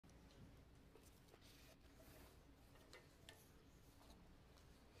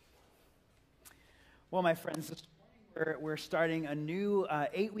Well, my friends, this morning we're starting a new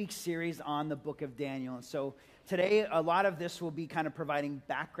 8-week series on the book of Daniel. And so today, a lot of this will be kind of providing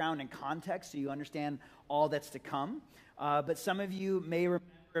background and context so you understand all that's to come. But some of you may remember,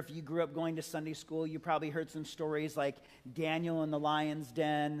 if you grew up going to Sunday school, you probably heard some stories like Daniel in the lion's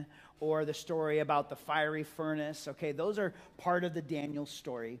den or the story about the fiery furnace. Okay, those are part of the Daniel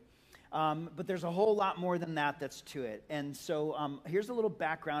story. But there's a whole lot more than that that's to it. And so here's a little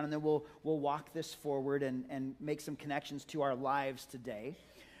background, and then we'll walk this forward and make some connections to our lives today.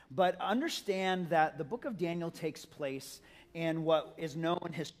 But understand that the book of Daniel takes place in what is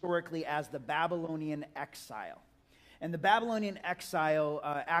known historically as the Babylonian exile. And the Babylonian exile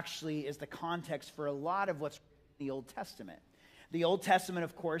actually is the context for a lot of what's in the Old Testament. The Old Testament,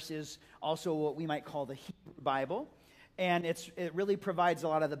 of course, is also what we might call the Hebrew Bible. And it really provides a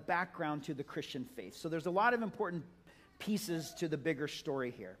lot of the background to the Christian faith. So there's a lot of important pieces to the bigger story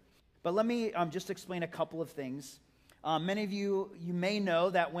here. But let me just explain a couple of things. Many of you may know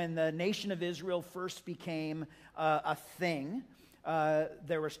that when the nation of Israel first became a thing,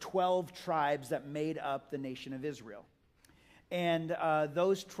 there was 12 tribes that made up the nation of Israel. And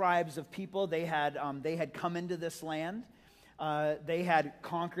those tribes of people, they had come into this land. They had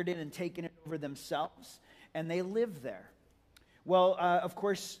conquered it and taken it over themselves. And they lived there. Well, of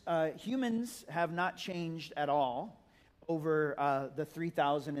course, humans have not changed at all over the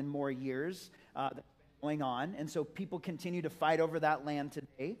 3,000 and more years that's been going on. And so people continue to fight over that land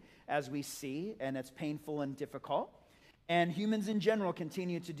today, as we see, and it's painful and difficult. And humans in general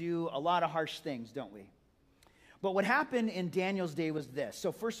continue to do a lot of harsh things, don't we? But what happened in Daniel's day was this.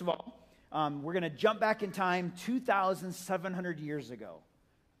 So first of all, we're going to jump back in time 2,700 years ago.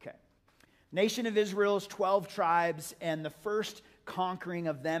 Nation of Israel's 12 tribes, and the first conquering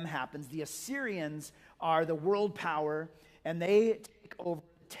of them happens. The Assyrians are the world power, and they take over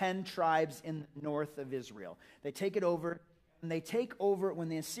 10 tribes in the north of Israel. They take it over, and they take over, when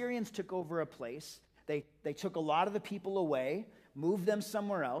the Assyrians took over a place, they took a lot of the people away, moved them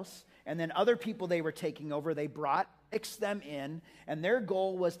somewhere else, and then other people they were taking over, they mixed them in, and their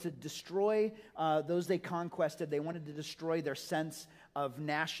goal was to destroy those they conquested. They wanted to destroy their sense of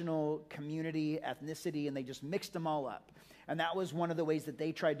national community, ethnicity, and they just mixed them all up. And that was one of the ways that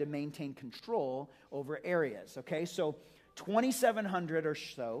they tried to maintain control over areas, okay? So 2,700 or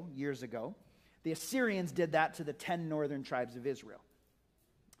so years ago, the Assyrians did that to the 10 northern tribes of Israel.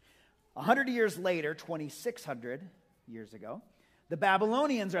 100 years later, 2,600 years ago, the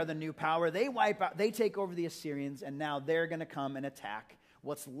Babylonians are the new power. They wipe out, they take over the Assyrians, and now they're going to come and attack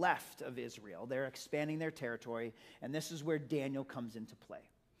what's left of Israel. They're expanding their territory, and this is where Daniel comes into play,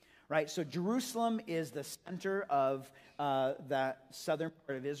 right? So Jerusalem is the center of the southern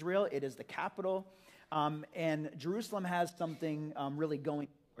part of Israel. It is the capital, and Jerusalem has something really going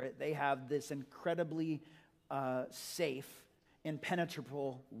for it. They have this incredibly safe,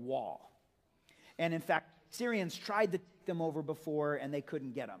 impenetrable wall. And in fact, Syrians tried to take them over before, and they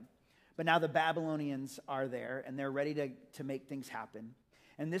couldn't get them. But now the Babylonians are there, and they're ready to make things happen.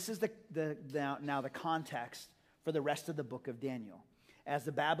 And this is now the context for the rest of the book of Daniel. As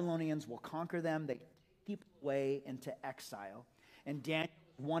the Babylonians will conquer them, they take people away into exile. And Daniel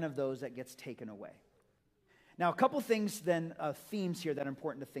is one of those that gets taken away. Now, a couple things then, themes here that are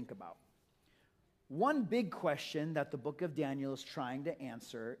important to think about. One big question that the book of Daniel is trying to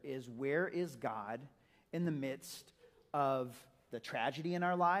answer is, where is God in the midst of the tragedy in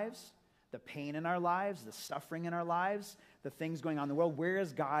our lives, the pain in our lives, the suffering in our lives, the things going on in the world? Where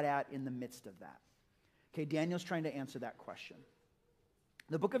is God at in the midst of that? Okay, Daniel's trying to answer that question.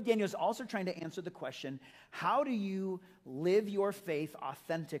 The book of Daniel is also trying to answer the question, how do you live your faith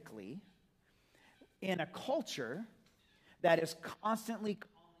authentically in a culture that is constantly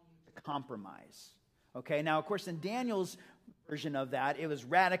calling you to compromise? Okay, now, of course, in Daniel's version of that, it was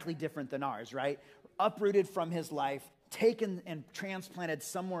radically different than ours, right? Uprooted from his life, taken and transplanted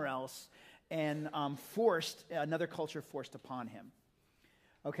somewhere else, and another culture forced upon him.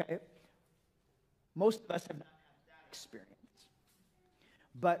 Okay? Most of us have not had that experience.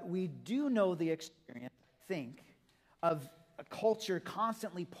 But we do know the experience, I think, of a culture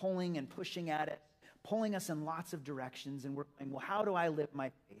constantly pulling and pushing at it, pulling us in lots of directions, and we're going, well, how do I live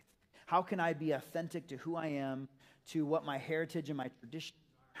my faith? How can I be authentic to who I am, to what my heritage and my traditions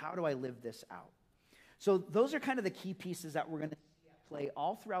are? How do I live this out? So those are kind of the key pieces that we're going to see at play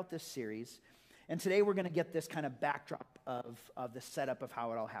all throughout this series. And today we're going to get this kind of backdrop of the setup of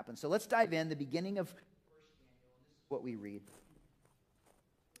how it all happens. So let's dive in. The beginning of 1 Daniel, and this is what we read.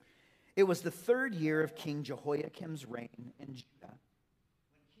 It was the 3rd year of King Jehoiakim's reign in Judah,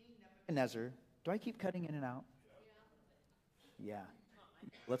 when King Nebuchadnezzar, do I keep cutting in and out? Yeah.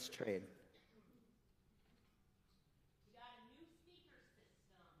 Let's trade.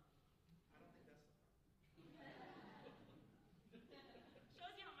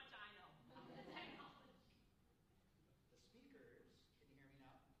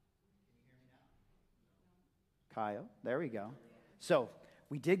 Kyle, there we go. So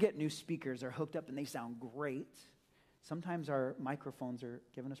we did get new speakers. They're hooked up and they sound great. Sometimes our microphones are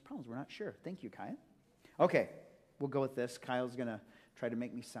giving us problems. We're not sure. Thank you, Kyle. Okay, we'll go with this. Kyle's going to try to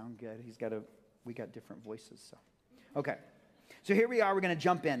make me sound good. We got different voices. So, okay. So here we are. We're going to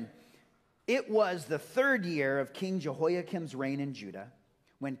jump in. It was the 3rd year of King Jehoiakim's reign in Judah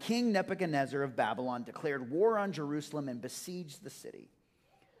when King Nebuchadnezzar of Babylon declared war on Jerusalem and besieged the city.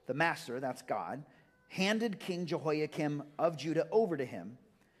 The master, that's God, handed King Jehoiakim of Judah over to him,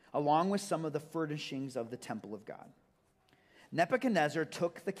 along with some of the furnishings of the temple of God. Nebuchadnezzar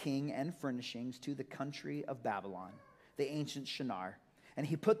took the king and furnishings to the country of Babylon, the ancient Shinar, and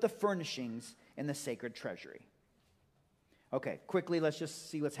he put the furnishings in the sacred treasury. Okay, quickly, let's just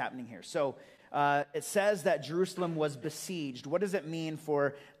see what's happening here. So it says that Jerusalem was besieged. What does it mean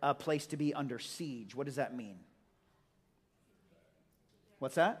for a place to be under siege? What does that mean?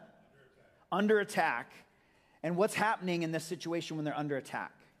 What's that? Under attack. And what's happening in this situation when they're under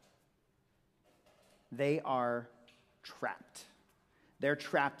attack? They are trapped. They're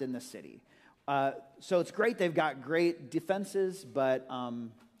trapped in the city. So it's great. They've got great defenses, but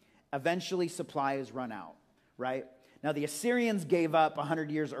eventually supplies run out, right? Now, the Assyrians gave up 100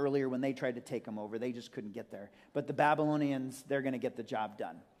 years earlier when they tried to take them over. They just couldn't get there. But the Babylonians, they're going to get the job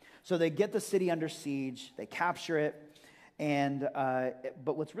done. So they get the city under siege. They capture it.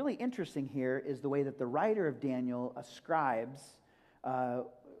 But what's really interesting here is the way that the writer of Daniel ascribes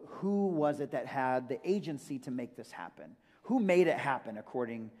who was it that had the agency to make this happen. Who made it happen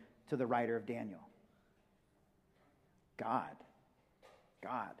according to the writer of Daniel? God.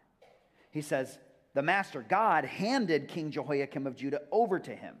 He says, the master, God, handed King Jehoiakim of Judah over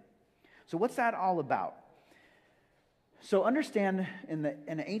to him. So what's that all about? So understand, in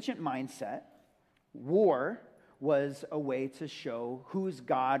an ancient mindset, war was a way to show whose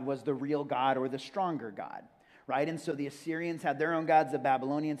God was the real God or the stronger God, right? And so the Assyrians had their own gods, the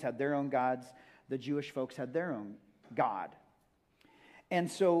Babylonians had their own gods, the Jewish folks had their own God.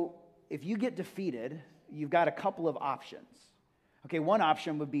 And so if you get defeated, you've got a couple of options. Okay, one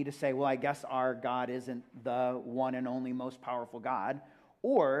option would be to say, well, I guess our God isn't the one and only most powerful God.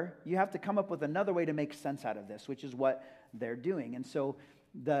 Or you have to come up with another way to make sense out of this, which is what they're doing. And so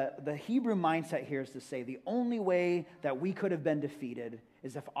the Hebrew mindset here is to say the only way that we could have been defeated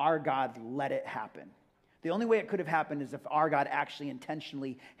is if our God let it happen. The only way it could have happened is if our God actually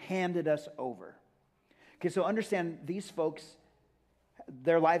intentionally handed us over. Okay, so understand, these folks,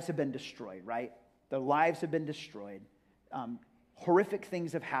 their lives have been destroyed, right? Their lives have been destroyed. Horrific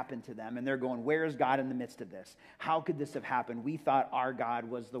things have happened to them, and they're going, where is God in the midst of this? How could this have happened? We thought our God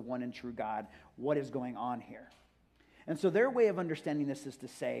was the one and true God. What is going on here? And so their way of understanding this is to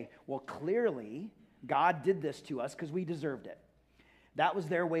say, well, clearly, God did this to us because we deserved it. That was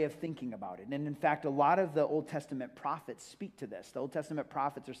their way of thinking about it. And in fact, a lot of the Old Testament prophets speak to this. The Old Testament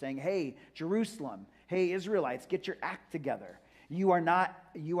prophets are saying, hey, Jerusalem, hey, Israelites, get your act together. You are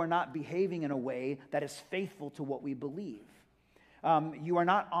not behaving in a way that is faithful to what we believe. You are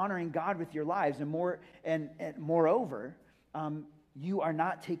not honoring God with your lives, and moreover, you are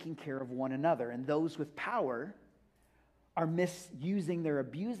not taking care of one another. And those with power are they're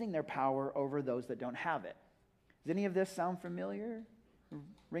abusing their power over those that don't have it. Does any of this sound familiar?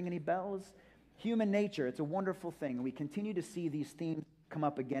 Ring any bells? Human nature, it's a wonderful thing. And we continue to see these themes come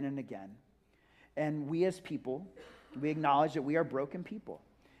up again and again. And we as people, we acknowledge that we are broken people.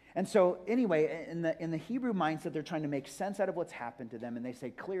 And so anyway, in the Hebrew mindset, they're trying to make sense out of what's happened to them. And they say,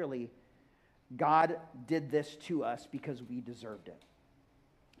 clearly, God did this to us because we deserved it.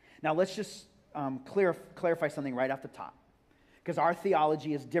 Now, let's just clarify something right off the top. Because our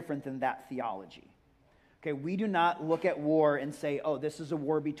theology is different than that theology. Okay, we do not look at war and say, oh, this is a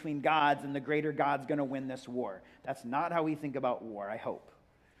war between gods and the greater God's going to win this war. That's not how we think about war, I hope.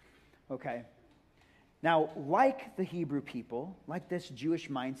 Okay? Now, like the Hebrew people, like this Jewish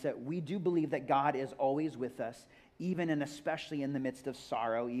mindset, we do believe that God is always with us, even and especially in the midst of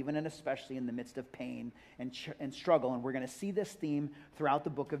sorrow, even and especially in the midst of pain and struggle. And we're going to see this theme throughout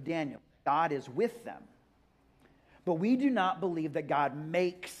the book of Daniel. God is with them. But we do not believe that God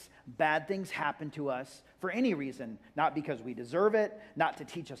makes bad things happen to us for any reason, not because we deserve it, not to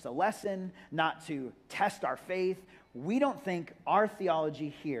teach us a lesson, not to test our faith. We don't think our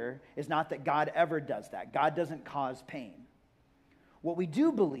theology here is not that God ever does that. God doesn't cause pain. What we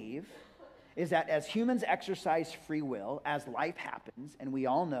do believe is that as humans exercise free will, as life happens, and we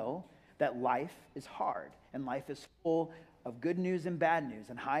all know that life is hard, and life is full of good news and bad news,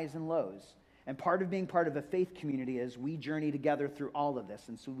 and highs and lows. And part of being part of a faith community is we journey together through all of this,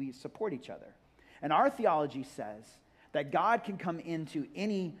 and so we support each other. And our theology says that God can come into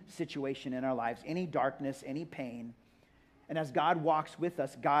any situation in our lives, any darkness, any pain. And as God walks with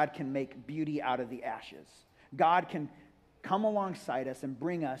us, God can make beauty out of the ashes. God can come alongside us and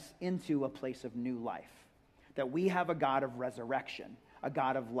bring us into a place of new life. That we have a God of resurrection, a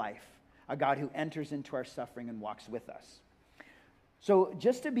God of life, a God who enters into our suffering and walks with us. So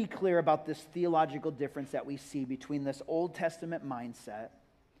just to be clear about this theological difference that we see between this Old Testament mindset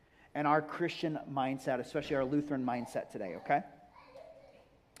and our Christian mindset, especially our Lutheran mindset today, okay?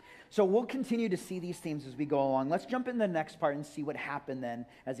 So we'll continue to see these themes as we go along. Let's jump in the next part and see what happened then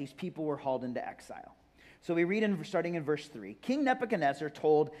as these people were hauled into exile. So we read starting in verse 3. King Nebuchadnezzar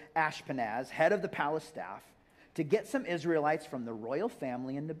told Ashpenaz, head of the palace staff, to get some Israelites from the royal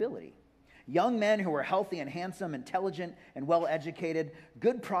family and nobility. Young men who were healthy and handsome, intelligent and well-educated,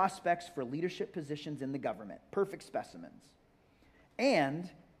 good prospects for leadership positions in the government, perfect specimens. And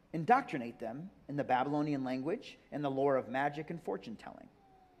indoctrinate them in the Babylonian language and the lore of magic and fortune-telling.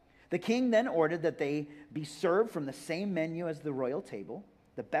 The king then ordered that they be served from the same menu as the royal table,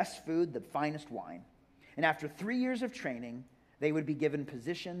 the best food, the finest wine. And after 3 years of training, they would be given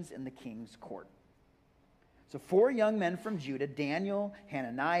positions in the king's court. So 4 young men from Judah, Daniel,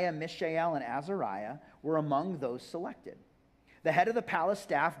 Hananiah, Mishael, and Azariah, were among those selected. The head of the palace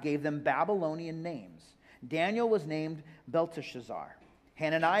staff gave them Babylonian names. Daniel was named Belteshazzar.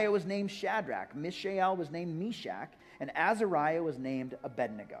 Hananiah was named Shadrach. Mishael was named Meshach. And Azariah was named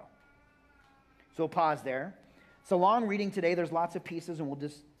Abednego. So we'll pause there. It's a long reading today. There's lots of pieces, and we'll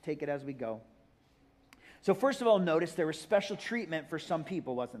just take it as we go. So first of all, notice there was special treatment for some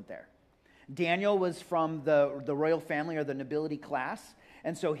people, wasn't there? Daniel was from the royal family or the nobility class,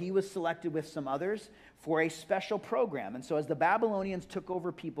 and so he was selected with some others for a special program. And so as the Babylonians took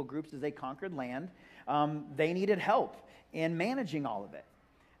over people groups as they conquered land, they needed help in managing all of it.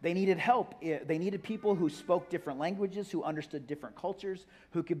 They needed help. They needed people who spoke different languages, who understood different cultures,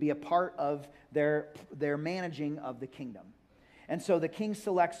 who could be a part of their managing of the kingdom. And so the king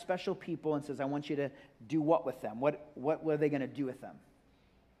selects special people and says, I want you to do what with them? What are they going to do with them?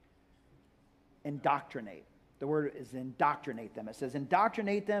 Indoctrinate. The word is indoctrinate them. It says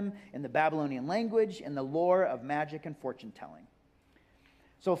indoctrinate them in the Babylonian language, in the lore of magic and fortune-telling.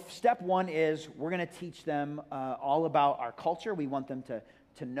 So step 1 is we're going to teach them all about our culture. We want them to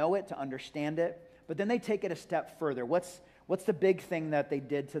know it, to understand it. But then they take it a step further. What's the big thing that they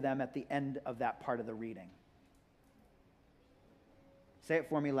did to them at the end of that part of the reading? Say it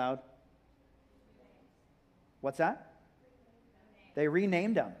for me loud. What's that? They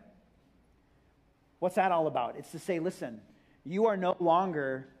renamed them. What's that all about? It's to say, listen, you are no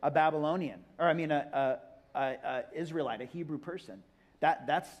longer a Babylonian, or a Israelite, a Hebrew person.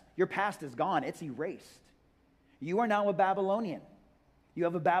 That's your past is gone. It's erased. You are now a Babylonian. You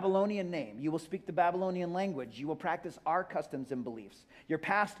have a Babylonian name. You will speak the Babylonian language. You will practice our customs and beliefs. Your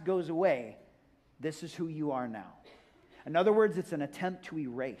past goes away. This is who you are now. In other words, it's an attempt to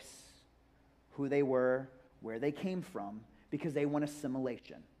erase who they were, where they came from, because they want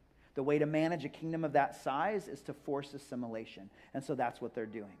assimilation. The way to manage a kingdom of that size is to force assimilation. And so that's what they're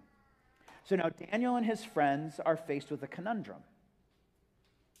doing. So now Daniel and his friends are faced with a conundrum.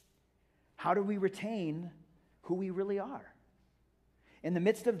 How do we retain who we really are? In the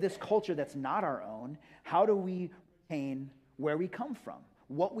midst of this culture that's not our own, how do we retain where we come from,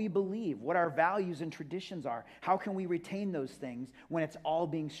 what we believe, what our values and traditions are? How can we retain those things when it's all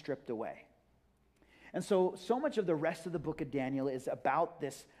being stripped away? And so much of the rest of the book of Daniel is about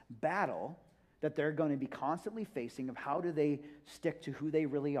this battle that they're going to be constantly facing of how do they stick to who they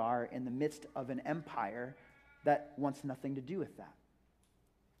really are in the midst of an empire that wants nothing to do with that.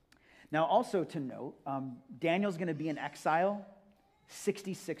 Now, also to note, Daniel's going to be in exile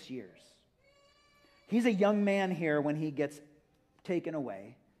 66 years. He's a young man here when he gets taken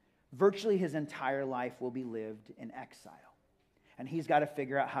away. Virtually his entire life will be lived in exile. And he's got to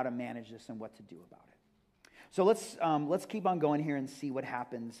figure out how to manage this and what to do about it. So let's keep on going here and see what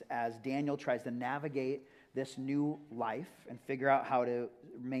happens as Daniel tries to navigate this new life and figure out how to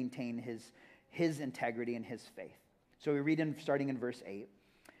maintain his integrity and his faith. So we read starting in verse 8.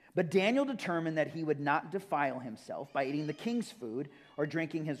 But Daniel determined that he would not defile himself by eating the king's food or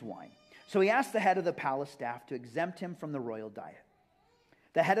drinking his wine. So he asked the head of the palace staff to exempt him from the royal diet.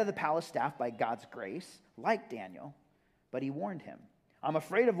 The head of the palace staff, by God's grace, liked Daniel, but he warned him, I'm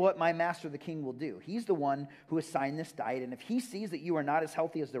afraid of what my master the king will do. He's the one who assigned this diet, and if he sees that you are not as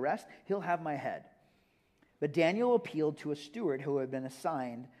healthy as the rest, he'll have my head. But Daniel appealed to a steward who had been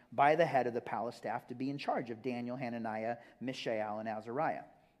assigned by the head of the palace staff to be in charge of Daniel, Hananiah, Mishael, and Azariah.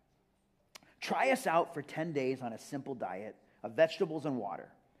 Try us out for 10 days on a simple diet of vegetables and water.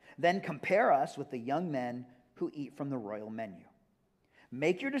 Then compare us with the young men who eat from the royal menu.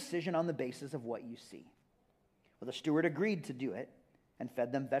 Make your decision on the basis of what you see." Well, the steward agreed to do it and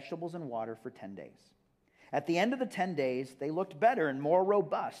fed them vegetables and water for 10 days. At the end of the 10 days, they looked better and more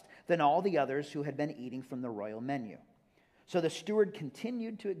robust than all the others who had been eating from the royal menu. So the steward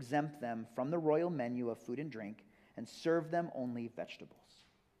continued to exempt them from the royal menu of food and drink and served them only vegetables.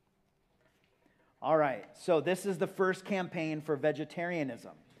 All right, so this is the first campaign for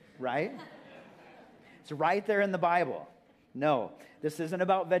vegetarianism, right? It's right there in the Bible. No, this isn't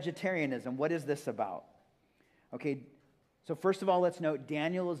about vegetarianism. What is this about? Okay, so first of all, let's note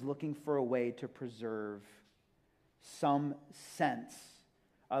Daniel is looking for a way to preserve some sense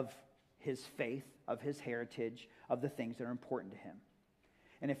of his faith, of his heritage, of the things that are important to him.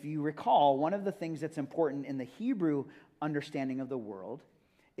 And if you recall, one of the things that's important in the Hebrew understanding of the world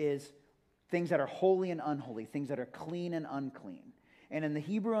is things that are holy and unholy, things that are clean and unclean. And in the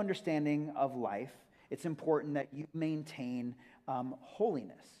Hebrew understanding of life, it's important that you maintain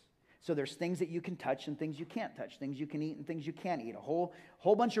holiness. So there's things that you can touch and things you can't touch, things you can eat and things you can't eat, a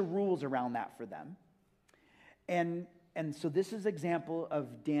whole bunch of rules around that for them. And so this is an example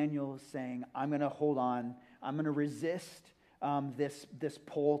of Daniel saying, I'm going to hold on, I'm going to resist this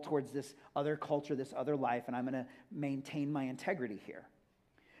pull towards this other culture, this other life, and I'm going to maintain my integrity here.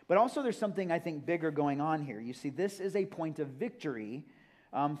 But also there's something, I think, bigger going on here. You see, this is a point of victory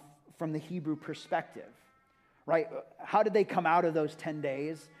from the Hebrew perspective, right? How did they come out of those 10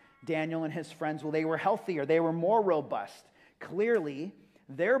 days? Daniel and his friends, well, they were healthier, they were more robust. Clearly,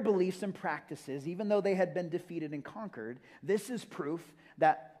 their beliefs and practices, even though they had been defeated and conquered, this is proof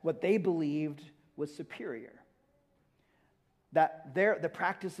that what they believed was superior. That the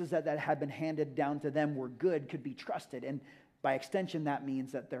practices that had been handed down to them were good, could be trusted. And by extension, that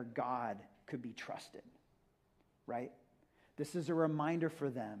means that their God could be trusted, right? This is a reminder for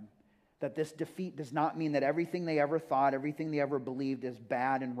them that this defeat does not mean that everything they ever thought, everything they ever believed is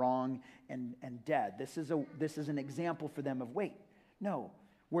bad and wrong and dead. This is an example for them of, wait, no,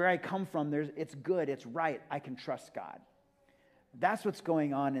 where I come from, it's good, it's right, I can trust God. That's what's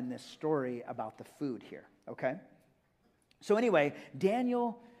going on in this story about the food here, okay? So anyway,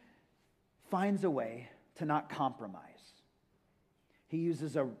 Daniel finds a way to not compromise. He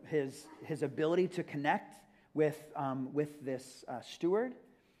uses his ability to connect with this steward.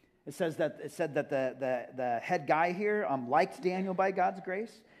 It said that the head guy here liked Daniel by God's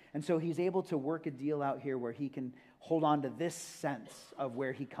grace, and so he's able to work a deal out here where he can hold on to this sense of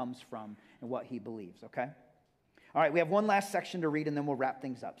where he comes from and what he believes, okay? All right, we have one last section to read, and then we'll wrap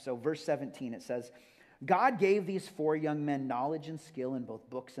things up. So verse 17, it says, God gave these 4 young men knowledge and skill in both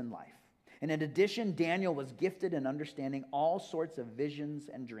books and life. And in addition, Daniel was gifted in understanding all sorts of visions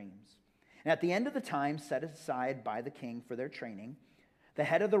and dreams. And at the end of the time set aside by the king for their training, the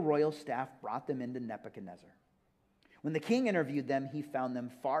head of the royal staff brought them into Nebuchadnezzar. When the king interviewed them, he found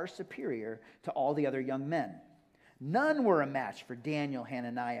them far superior to all the other young men. None were a match for Daniel,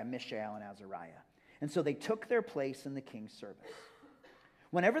 Hananiah, Mishael, and Azariah. And so they took their place in the king's service.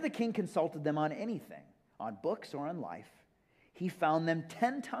 Whenever the king consulted them on anything, on books or on life, he found them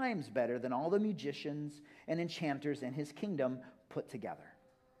 10 times better than all the magicians and enchanters in his kingdom put together.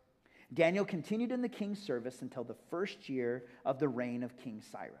 Daniel continued in the king's service until the first year of the reign of King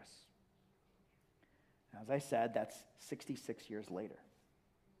Cyrus. As I said, that's 66 years later.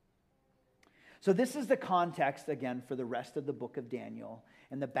 So this is the context, again, for the rest of the book of Daniel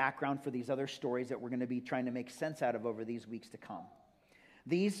and the background for these other stories that we're going to be trying to make sense out of over these weeks to come.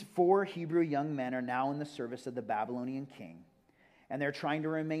 These 4 Hebrew young men are now in the service of the Babylonian king, and they're trying to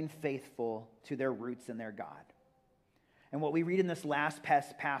remain faithful to their roots and their God. And what we read in this last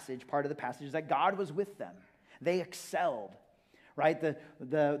passage, part of the passage, is that God was with them. They excelled, right?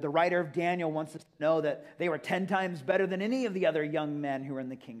 The writer of Daniel wants us to know that they were 10 times better than any of the other young men who were in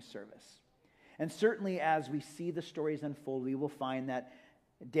the king's service. And certainly as we see the stories unfold, we will find that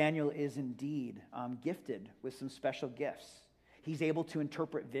Daniel is indeed gifted with some special gifts. He's able to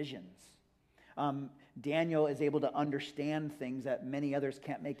interpret visions. Daniel is able to understand things that many others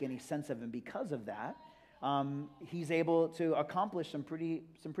can't make any sense of, and because of that, he's able to accomplish some pretty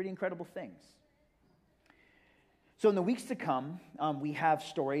incredible things. So in the weeks to come, we have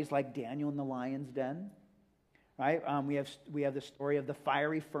stories like Daniel in the lion's den, right? We have the story of the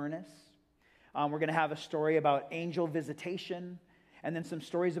fiery furnace. We're going to have a story about angel visitation, and then some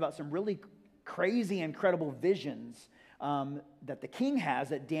stories about some really crazy, incredible visions that the king has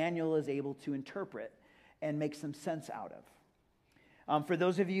that Daniel is able to interpret and make some sense out of. For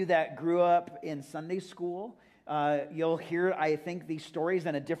those of you that grew up in Sunday school, you'll hear, I think, these stories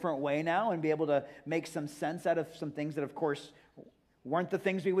in a different way now and be able to make some sense out of some things that, of course, weren't the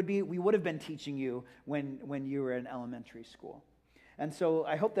things we would have been teaching you when you were in elementary school. And so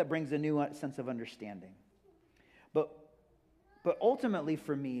I hope that brings a new sense of understanding. But ultimately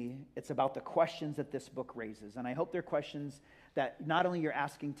for me, it's about the questions that this book raises. And I hope they're questions that not only you're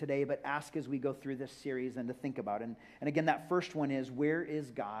asking today, but ask as we go through this series and to think about. And again, that first one is, where is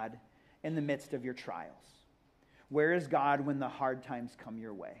God in the midst of your trials? Where is God when the hard times come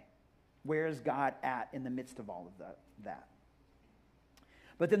your way? Where is God at in the midst of all of that?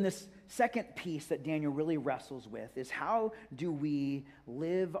 But then this second piece that Daniel really wrestles with is, how do we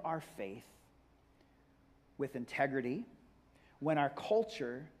live our faith with integrity when our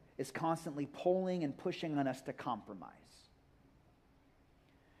culture is constantly pulling and pushing on us to compromise?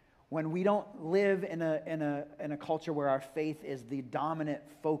 When we don't live in a culture where our faith is the dominant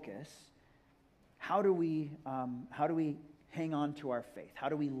focus, how do we hang on to our faith? How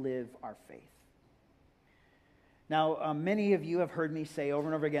do we live our faith? Now, many of you have heard me say over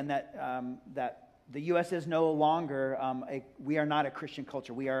and over again that the U.S. is no longer, we are not a Christian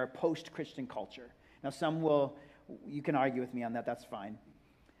culture. We are a post-Christian culture. Now, you can argue with me on that, that's fine.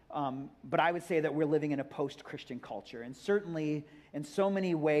 But I would say that we're living in a post-Christian culture. And certainly, in so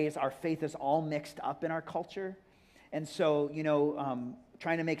many ways, our faith is all mixed up in our culture. And so,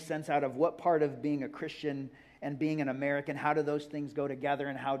 trying to make sense out of what part of being a Christian and being an American, how do those things go together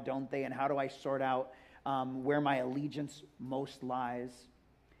and how don't they? And how do I sort out where my allegiance most lies?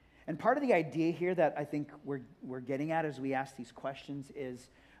 And part of the idea here that I think we're getting at as we ask these questions is,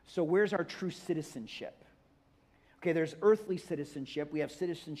 so where's our true citizenship? Okay, there's earthly citizenship. We have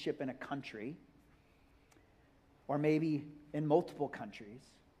citizenship in a country, or maybe in multiple countries.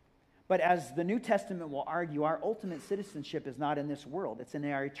 But as the New Testament will argue, our ultimate citizenship is not in this world. It's in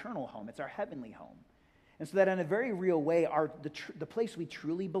our eternal home. It's our heavenly home. And so that in a very real way, the place we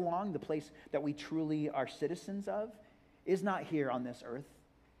truly belong, the place that we truly are citizens of, is not here on this earth.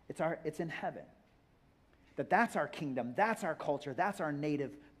 It's in heaven. That's our kingdom. That's our culture. That's our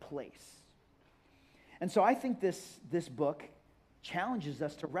native place. And so I think this book challenges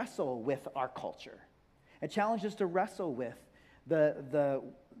us to wrestle with our culture. It challenges us to wrestle with the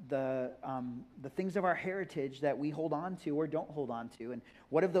things of our heritage that we hold on to or don't hold on to. And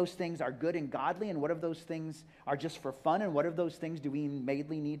what of those things are good and godly, and what of those things are just for fun, and what of those things do we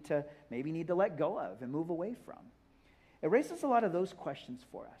maybe need to let go of and move away from? It raises a lot of those questions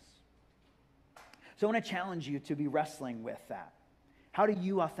for us. So I want to challenge you to be wrestling with that. How do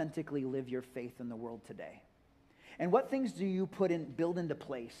you authentically live your faith in the world today? And what things do you build into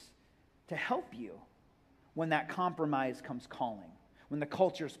place to help you when that compromise comes calling, when the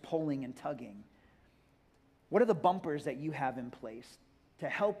culture's pulling and tugging? What are the bumpers that you have in place to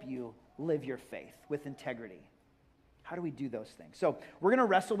help you live your faith with integrity? How do we do those things? So we're going to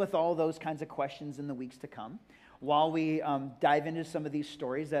wrestle with all those kinds of questions in the weeks to come while we dive into some of these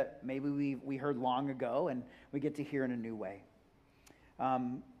stories that maybe we heard long ago and we get to hear in a new way.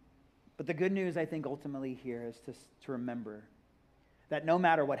 But the good news, I think, ultimately here is to remember that no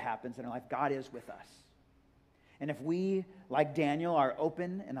matter what happens in our life, God is with us. And if we, like Daniel, are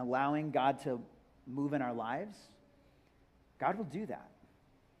open and allowing God to move in our lives, God will do that.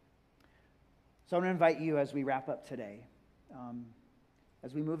 So I'm going to invite you as we wrap up today,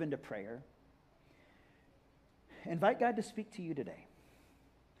 as we move into prayer, invite God to speak to you today.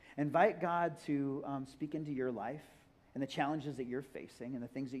 Invite God to speak into your life and the challenges that you're facing and the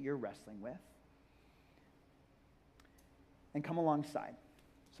things that you're wrestling with. And come alongside.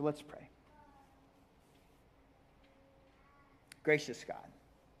 So let's pray. Gracious God,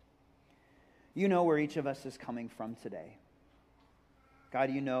 you know where each of us is coming from today.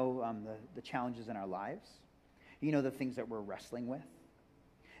 God, you know the challenges in our lives. You know the things that we're wrestling with.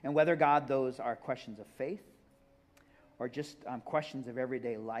 And whether, God, those are questions of faith or just questions of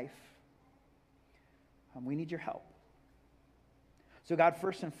everyday life, we need your help. So God,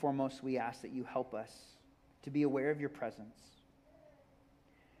 first and foremost, we ask that you help us to be aware of your presence.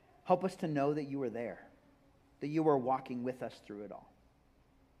 Help us to know that you are there, that you are walking with us through it all.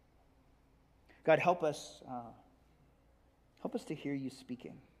 God, help us to hear you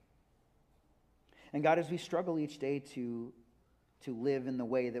speaking. And God, as we struggle each day to live in the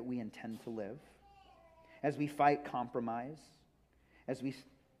way that we intend to live, as we fight compromise, as we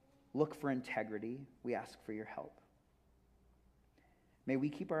look for integrity, we ask for your help. May we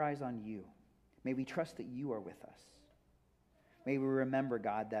keep our eyes on you. May we trust that you are with us. May we remember,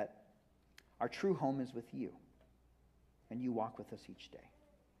 God, that our true home is with you, and you walk with us each day.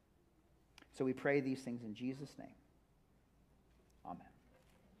 So we pray these things in Jesus' name.